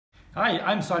Hi,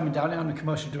 I'm Simon Downey. I'm the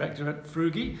Commercial Director at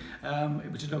Frugi,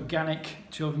 which is an organic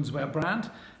children's wear brand.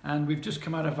 And we've just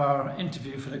come out of our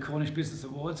interview for the Cornish Business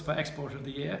Awards for Exporter of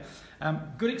the Year.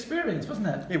 Good experience, wasn't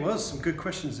it? It was. Some good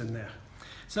questions in there.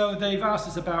 So they've asked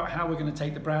us about how we're going to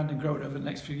take the brand and grow it over the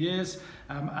next few years.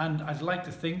 And I'd like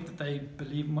to think that they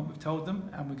believe in what we've told them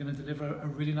and we're going to deliver a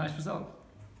really nice result.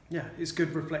 Yeah, it's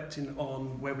good reflecting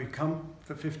on where we've come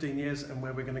for 15 years and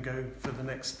where we're going to go for the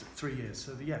next 3 years.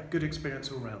 So yeah, good experience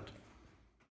all round.